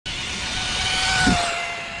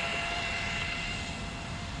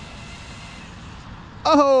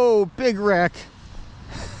Oh, big wreck.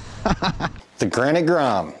 The Granite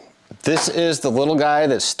Grom. This is the little guy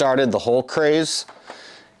that started the whole craze.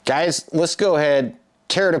 Guys, let's go ahead,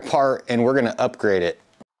 tear it apart, and we're gonna upgrade it.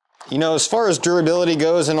 You know, as far as durability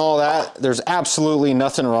goes and all that, there's absolutely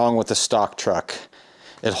nothing wrong with the stock truck.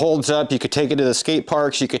 It holds up. You could take it to the skate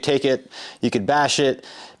parks, you could take it, you could bash it.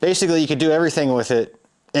 Basically, you could do everything with it,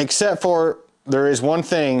 except for there is one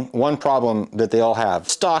thing, one problem that they all have.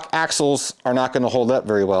 Stock axles are not gonna hold up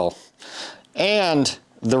very well. And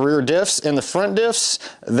the rear diffs and the front diffs,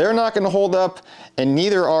 they're not gonna hold up, and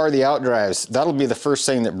neither are the outdrives. That'll be the first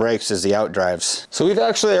thing that breaks, is the outdrives. So we've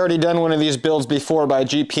actually already done one of these builds before by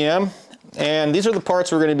GPM, and these are the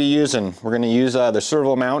parts we're gonna be using. We're gonna use the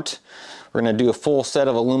servo mount. We're gonna do a full set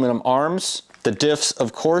of aluminum arms. The diffs,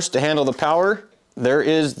 of course, to handle the power. There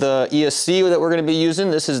is the ESC that we're gonna be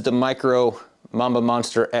using. This is the Micro Mamba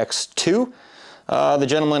Monster X2. The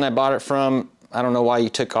gentleman I bought it from, I don't know why he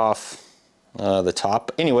took off the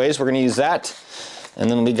top. Anyways, we're gonna use that. And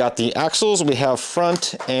then we got the axles. We have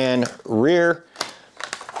front and rear.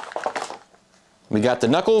 We got the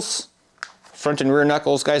knuckles, front and rear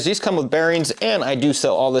knuckles. Guys, these come with bearings, and I do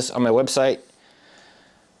sell all this on my website.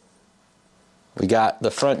 We got the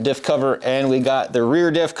front diff cover, and we got the rear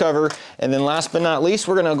diff cover. And then last but not least,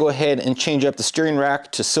 we're gonna go ahead and change up the steering rack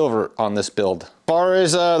to silver on this build. As far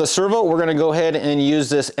as the servo, we're gonna go ahead and use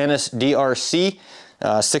this NSDRC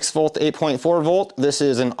 6 volt, 8.4 volt. This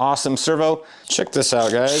is an awesome servo. Check this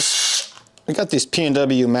out, guys. We got these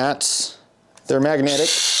P&W mats. They're magnetic,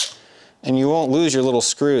 and you won't lose your little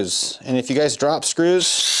screws. And if you guys drop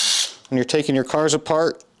screws when you're taking your cars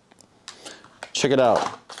apart, check it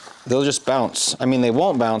out. They'll just bounce. I mean, they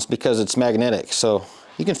won't bounce because it's magnetic. So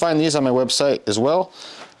you can find these on my website as well.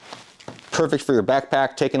 Perfect for your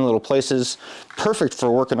backpack, taking little places. Perfect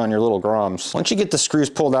for working on your little Groms. Once you get the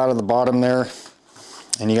screws pulled out of the bottom there,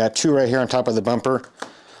 and you got 2 right here on top of the bumper,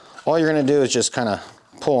 all you're gonna do is just kind of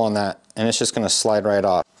pull on that, and it's just gonna slide right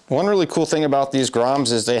off. One really cool thing about these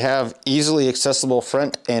Groms is they have easily accessible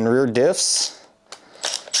front and rear diffs.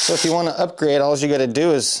 So if you want to upgrade, all you got to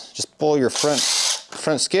do is just pull your front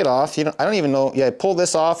skid off. I don't even know. Yeah, pull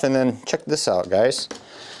this off, and then check this out, guys.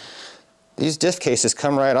 These diff cases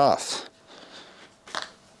come right off.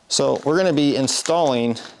 So we're going to be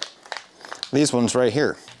installing these ones right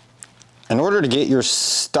here. In order to get your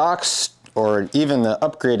stocks or even the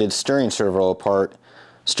upgraded steering servo apart,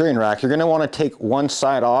 steering rack, you're going to want to take one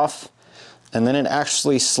side off, and then it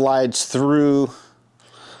actually slides through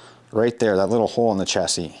right there, that little hole in the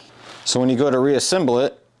chassis. So when you go to reassemble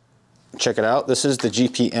it, check it out. This is the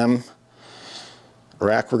GPM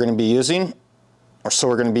rack we're going to be using. So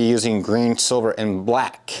we're going to be using green, silver, and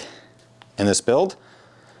black in this build.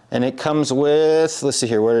 And it comes with, let's see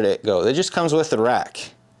here, where did it go? It just comes with the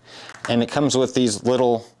rack. And it comes with these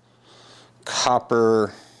little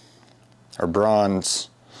copper or bronze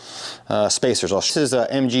spacers. This is a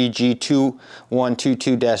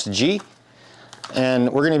MGG2122-G,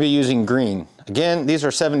 and we're going to be using green. Again, these are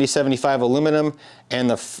 70-75 aluminum, and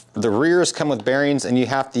the rears come with bearings, and you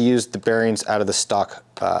have to use the bearings out of the stock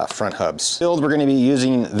front hubs. Build, we're going to be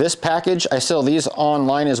using this package. I sell these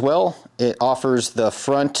online as well. It offers the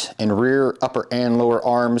front and rear, upper and lower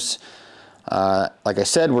arms. Like I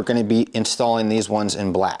said, we're going to be installing these ones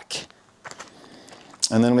in black.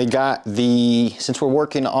 And then we got since we're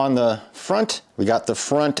working on the front, we got the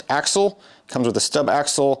front axle. Comes with a stub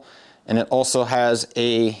axle, and it also has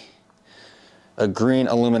a green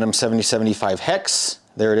aluminum 70-75 hex.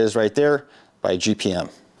 There it is right there by GPM.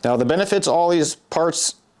 Now the benefits, all these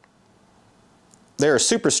parts, they're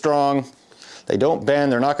super strong. They don't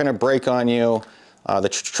bend, they're not going to break on you. The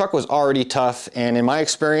truck was already tough, and in my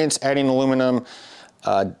experience, adding aluminum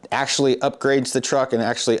actually upgrades the truck and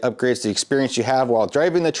actually upgrades the experience you have while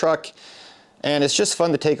driving the truck, and it's just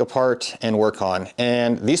fun to take apart and work on.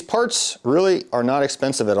 And these parts really are not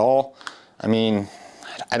expensive at all. I mean,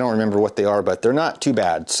 I don't remember what they are, but they're not too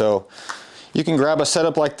bad. So you can grab a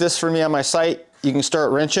setup like this for me on my site. You can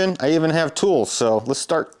start wrenching. I even have tools, so let's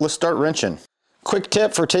start wrenching. Quick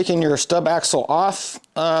tip for taking your stub axle off.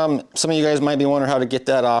 Some of you guys might be wondering how to get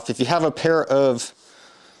that off. If you have a pair of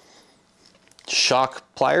shock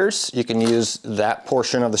pliers, you can use that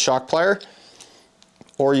portion of the shock plier,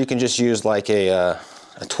 or you can just use like a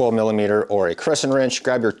 12mm or a crescent wrench.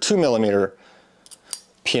 Grab your 2mm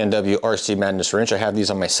Pnwrcmadness wrench. I have these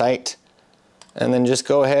on my site. And then just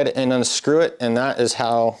go ahead and unscrew it, and that is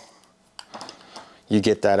how you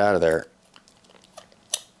get that out of there.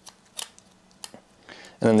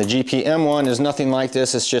 And then the GPM one is nothing like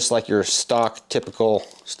this. It's just like your stock typical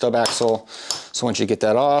stub axle. So once you get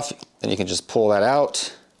that off, then you can just pull that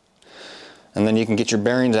out. and then you can get your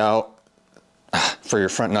bearings out for your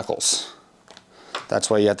front knuckles. That's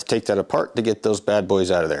why you have to take that apart to get those bad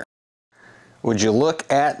boys out of there. Would you look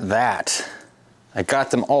at that? I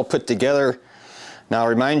got them all put together. Now, I'll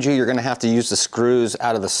remind you, you're going to have to use the screws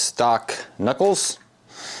out of the stock knuckles,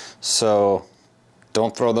 so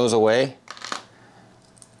don't throw those away.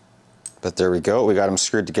 But there we go, we got them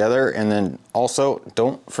screwed together. And then also,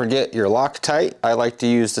 don't forget your Loctite. I like to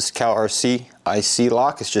use this Cowrc IC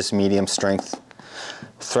lock. It's just medium strength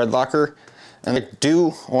thread locker. And I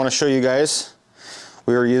do want to show you guys,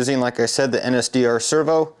 we were using, like I said, the NSDRC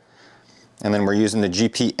servo, and then we're using the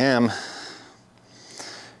GPM.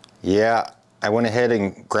 Yeah, I went ahead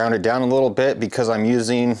and ground it down a little bit because I'm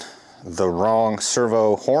using the wrong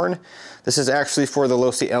servo horn. This is actually for the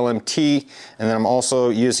Losi LMT, and then I'm also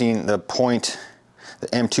using the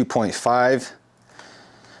M2.5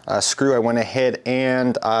 screw. I went ahead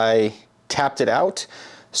and I tapped it out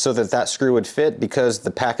so that that screw would fit, because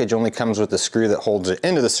the package only comes with the screw that holds it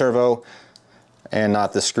into the servo and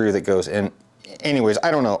not the screw that goes in. Anyways,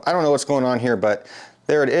 I don't know what's going on here, but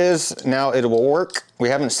there it is. Now it will work. We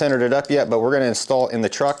haven't centered it up yet, but we're going to install it in the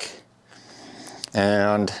truck,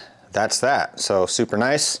 and that's that. So super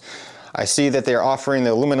nice. I see that they're offering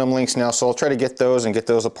the aluminum links now, so I'll try to get those and get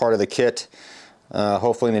those a part of the kit,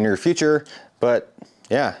 hopefully in the near future. But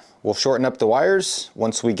yeah, we'll shorten up the wires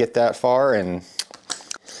once we get that far. And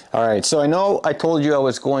all right, so I know I told you I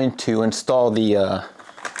was going to install the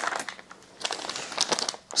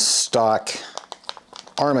stock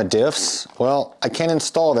ARRMA diffs. Well, I can't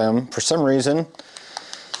install them for some reason.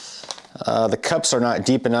 The cups are not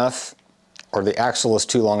deep enough, or the axle is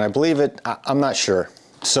too long. I believe it, I'm not sure.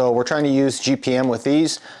 So we're trying to use GPM with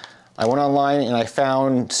these. I went online and I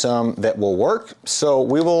found some that will work. So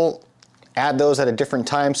we will add those at a different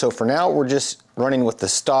time. So for now, we're just running with the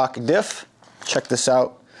stock diff. Check this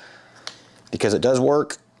out, because it does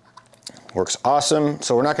work. Works awesome.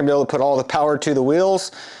 So we're not gonna be able to put all the power to the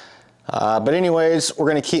wheels. But anyways, we're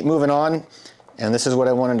gonna keep moving on. And this is what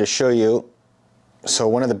I wanted to show you. So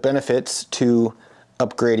one of the benefits to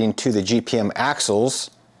upgrading to the GPM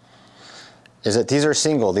axles is that these are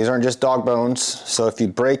single. These aren't just dog bones. So if you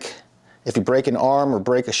break an arm or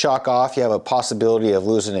break a shock off, you have a possibility of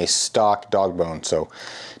losing a stock dog bone. So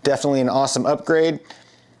definitely an awesome upgrade.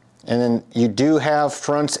 And then you do have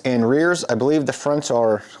fronts and rears. I believe the fronts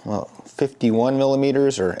are, well, 51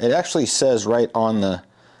 millimeters, or it actually says right on the,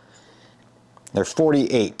 they're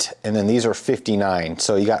 48, and then these are 59.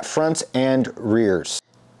 So you got fronts and rears.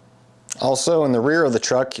 Also, in the rear of the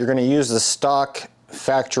truck, you're gonna use the stock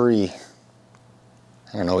factory,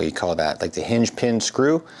 I don't know what you call that, like the hinge pin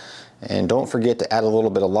screw. And don't forget to add a little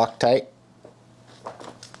bit of Loctite.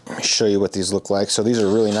 Let me show you what these look like. So these are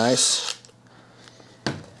really nice.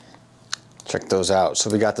 Check those out. So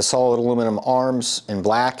we got the solid aluminum arms in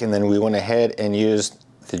black, and then we went ahead and used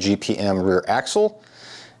the GPM rear axle,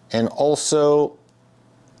 and also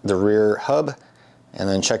the rear hub. And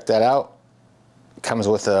then check that out. It comes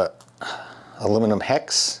with a aluminum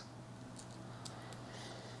hex.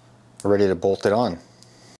 We're ready to bolt it on.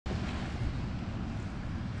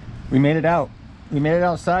 We made it out. We made it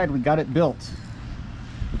outside. We got it built.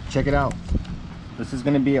 Check it out. This is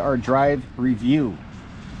going to be our drive review.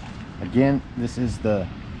 Again, this is the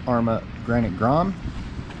ARRMA Granite Grom,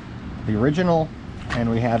 the original, and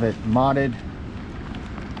we have it modded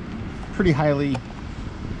pretty highly.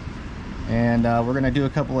 And we're going to do a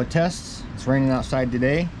couple of tests. It's raining outside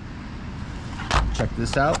today. Check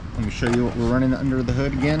this out. Let me show you what we're running under the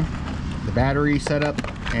hood again. The battery setup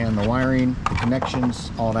and the wiring, the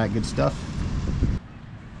connections, all that good stuff.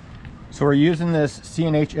 So we're using this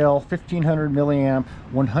CNHL 1500 milliamp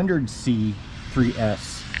 100C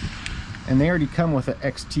 3S, and they already come with an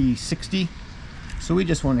XT60. So we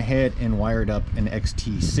just went ahead and wired up an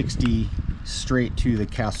XT60 straight to the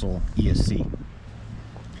Castle ESC.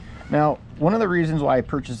 Now, one of the reasons why I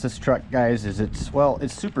purchased this truck, guys, is it's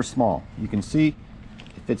super small. You can see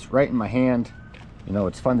it fits right in my hand. You know,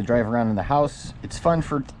 it's fun to drive around in the house. It's fun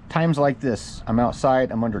for times like this. I'm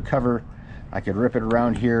outside, I'm under cover. I could rip it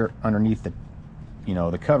around here underneath the,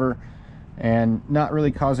 the cover, and not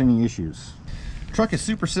really cause any issues. The truck is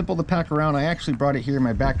super simple to pack around. I actually brought it here in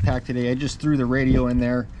my backpack today. I just threw the radio in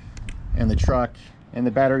there and the truck, and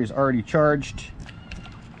the battery is already charged.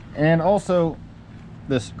 And also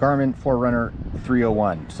this Garmin 4Runner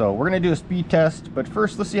 301. So we're gonna do a speed test, but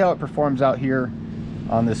first let's see how it performs out here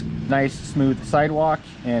on this nice smooth sidewalk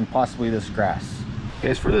and possibly this grass.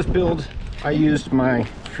 Okay, so for this build, I used my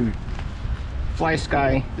Fly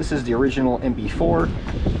Sky. This is the original MB4,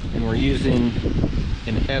 and we're using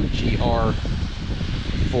an FGR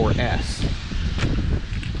 4S.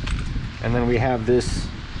 And then we have this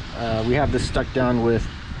stuck down with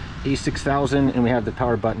A6000, and we have the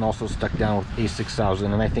power button also stuck down with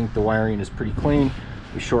A6000, and I think the wiring is pretty clean.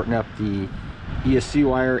 We shorten up the ESC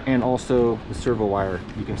wire and also the servo wire.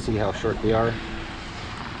 You can see how short they are.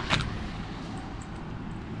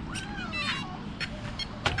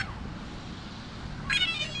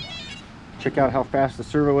 Check out how fast the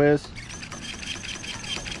servo is.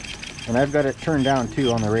 And I've got it turned down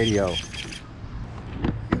too on the radio.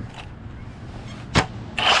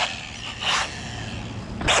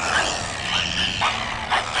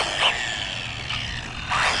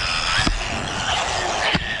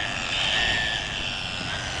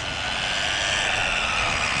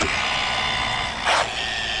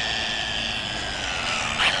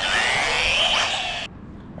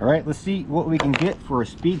 All right, let's see what we can get for a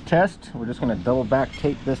speed test. We're just gonna double back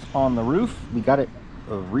tape this on the roof. We got it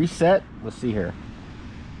reset. Let's see here.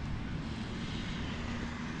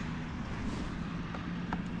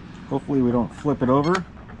 Hopefully we don't flip it over.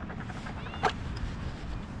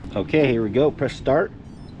 Okay, here we go. Press start.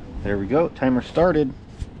 There we go. Timer started.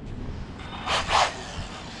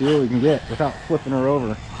 See what we can get without flipping her over.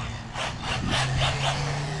 Let's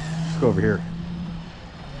go over here.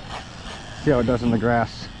 See how it does in the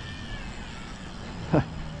grass.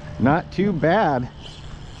 Not too bad.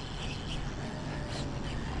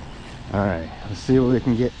 All right, let's see what we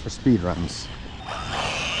can get for speed runs.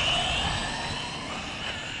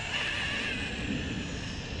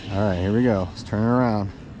 All right, here we go. Let's turn it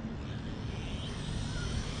around.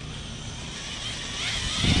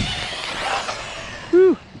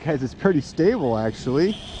 Whew, guys, it's pretty stable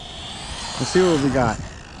actually. Let's see what we got.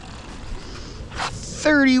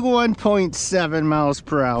 31.7 miles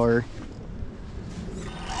per hour.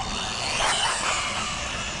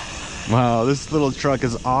 Wow, this little truck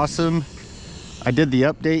is awesome. I did the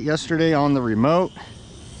update yesterday on the remote.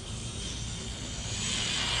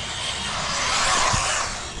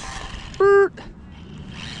 All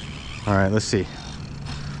right, let's see.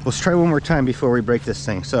 Let's try one more time before we break this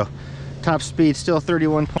thing. So, top speed still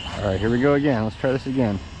 31. All right, here we go again. Let's try this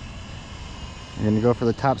again. I'm gonna go for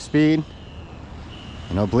the top speed.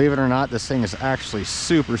 You know, believe it or not, this thing is actually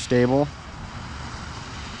super stable.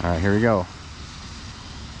 All right, here we go.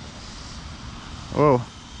 Whoa.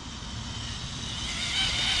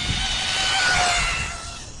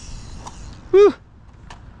 Whew.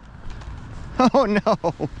 Oh no.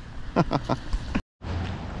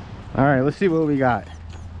 All right, let's see what we got.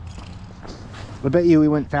 I bet you we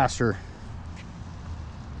went faster.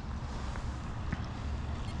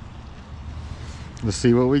 Let's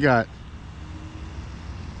see what we got.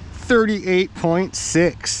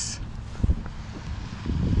 38.6.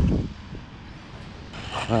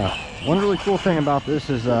 One really cool thing about this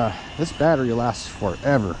is this battery lasts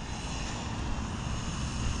forever.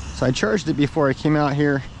 So I charged it before I came out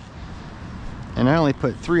here, and I only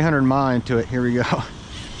put 300 miles into it. Here we go.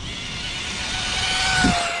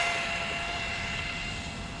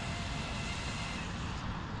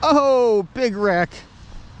 Oh, big wreck.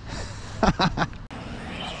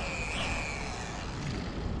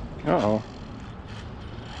 Uh-oh.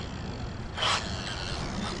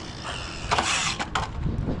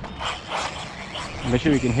 Make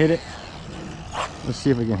sure we can hit it. Let's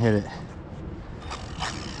see if we can hit it.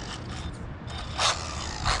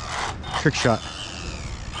 Trick shot.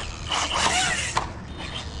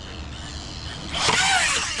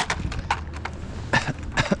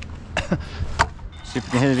 See if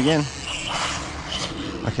we can hit it again.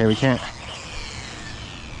 Okay, we can't.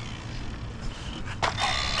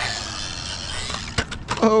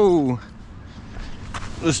 Oh,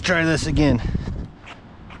 let's try this again.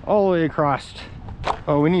 All the way across.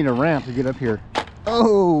 Oh, we need a ramp to get up here.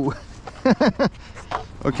 Oh.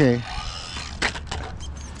 Okay.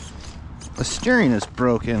 The steering is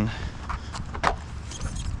broken.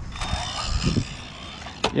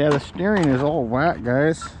 Yeah, the steering is all whack,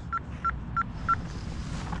 guys.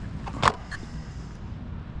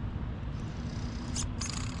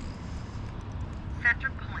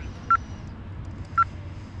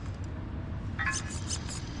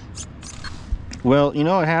 Well, you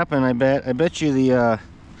know what happened, I bet you the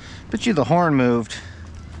horn moved.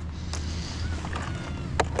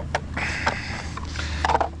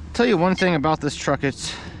 Tell you one thing about this truck,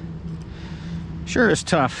 it's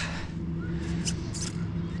tough.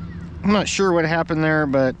 I'm not sure what happened there,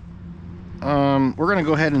 but we're gonna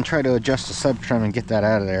go ahead and try to adjust the sub trim and get that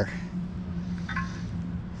out of there.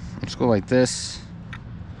 Let's go like this.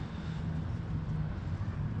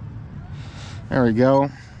 There we go.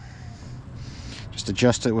 Just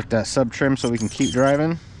adjust it with that sub trim so we can keep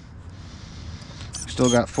driving.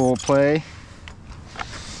 Still got full play,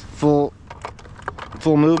 full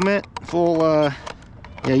full movement, full,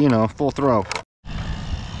 yeah, you know, full throw.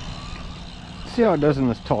 See how it does in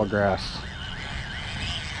this tall grass.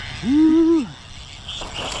 Woo.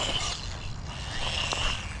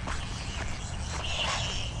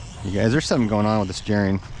 You guys, there's something going on with the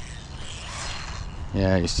steering.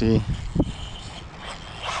 Yeah, you see?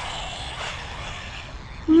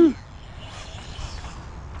 Woo.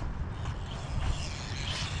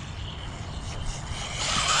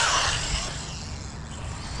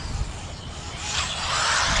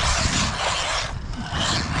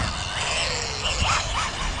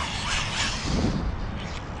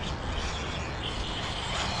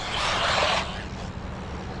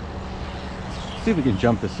 See if we can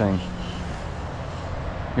jump this thing.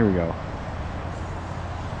 Here we go.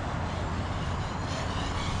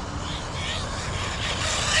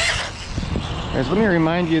 Guys, let me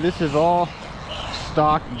remind you, this is all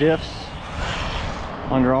stock diffs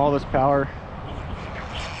under all this power.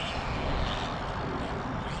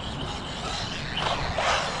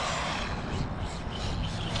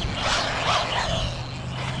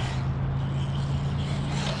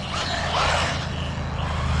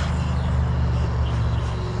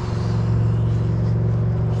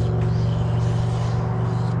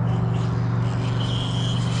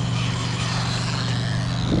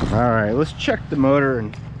 All right, let's check the motor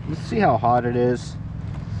and let's see how hot it is.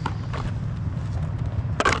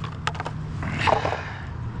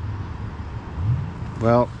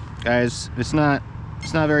 Well, guys, it's not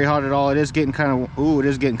very hot at all. It is getting kind of, ooh, it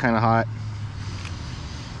is getting kind of hot.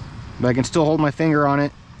 But I can still hold my finger on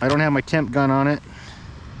it. I don't have my temp gun on it.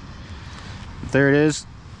 There it is.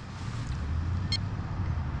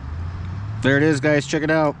 There it is, guys, check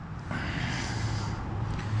it out.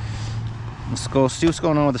 Let's go see what's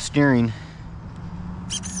going on with the steering.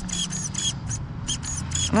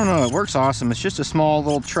 I don't know, it works awesome. It's just a small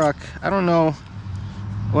little truck. I don't know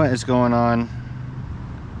what is going on.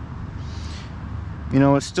 You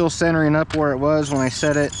know, it's still centering up where it was when I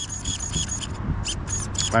set it.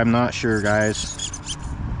 I'm not sure, guys.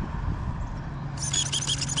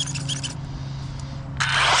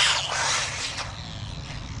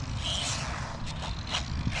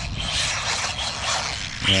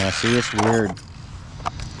 Yeah, see, it's weird.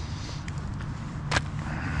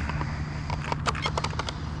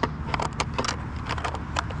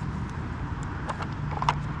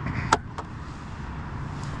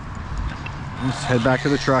 Let's head back to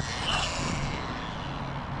the truck.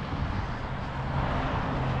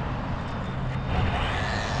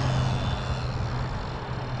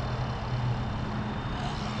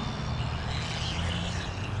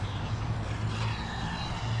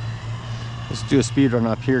 Let's do a speed run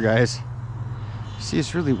up here, guys. See,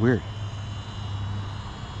 it's really weird.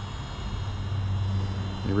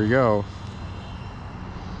 Here we go.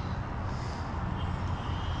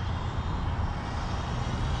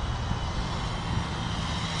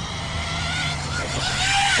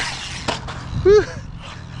 Woo.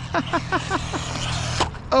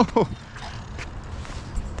 Oh.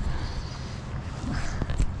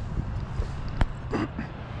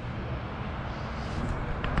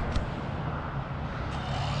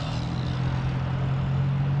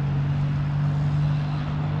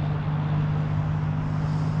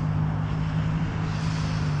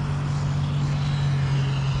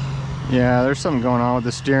 Yeah, there's something going on with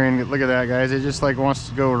the steering. Look at that, guys. It just like wants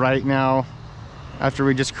to go right now after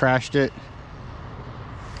we just crashed it.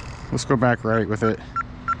 Let's go back right with it.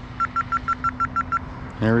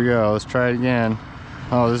 There we go. Let's try it again.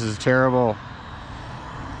 Oh, this is terrible.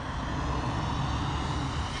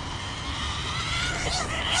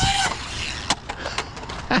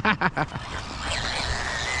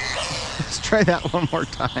 Let's try that one more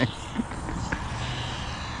time.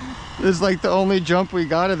 This is like the only jump we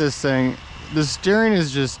got of this thing. The steering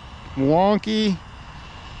is just wonky.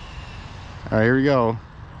 All right, here we go.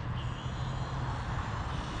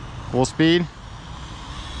 Full speed.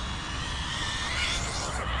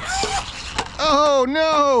 Oh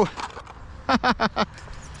no!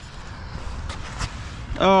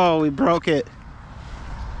 Oh, we broke it.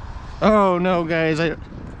 Oh no, guys. I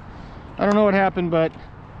don't know what happened, but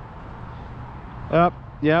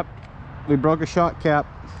yep, we broke a shock cap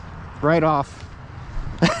right off.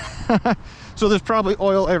 So there's probably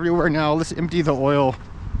oil everywhere now. Let's empty the oil.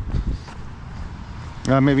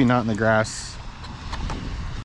 Maybe not in the grass.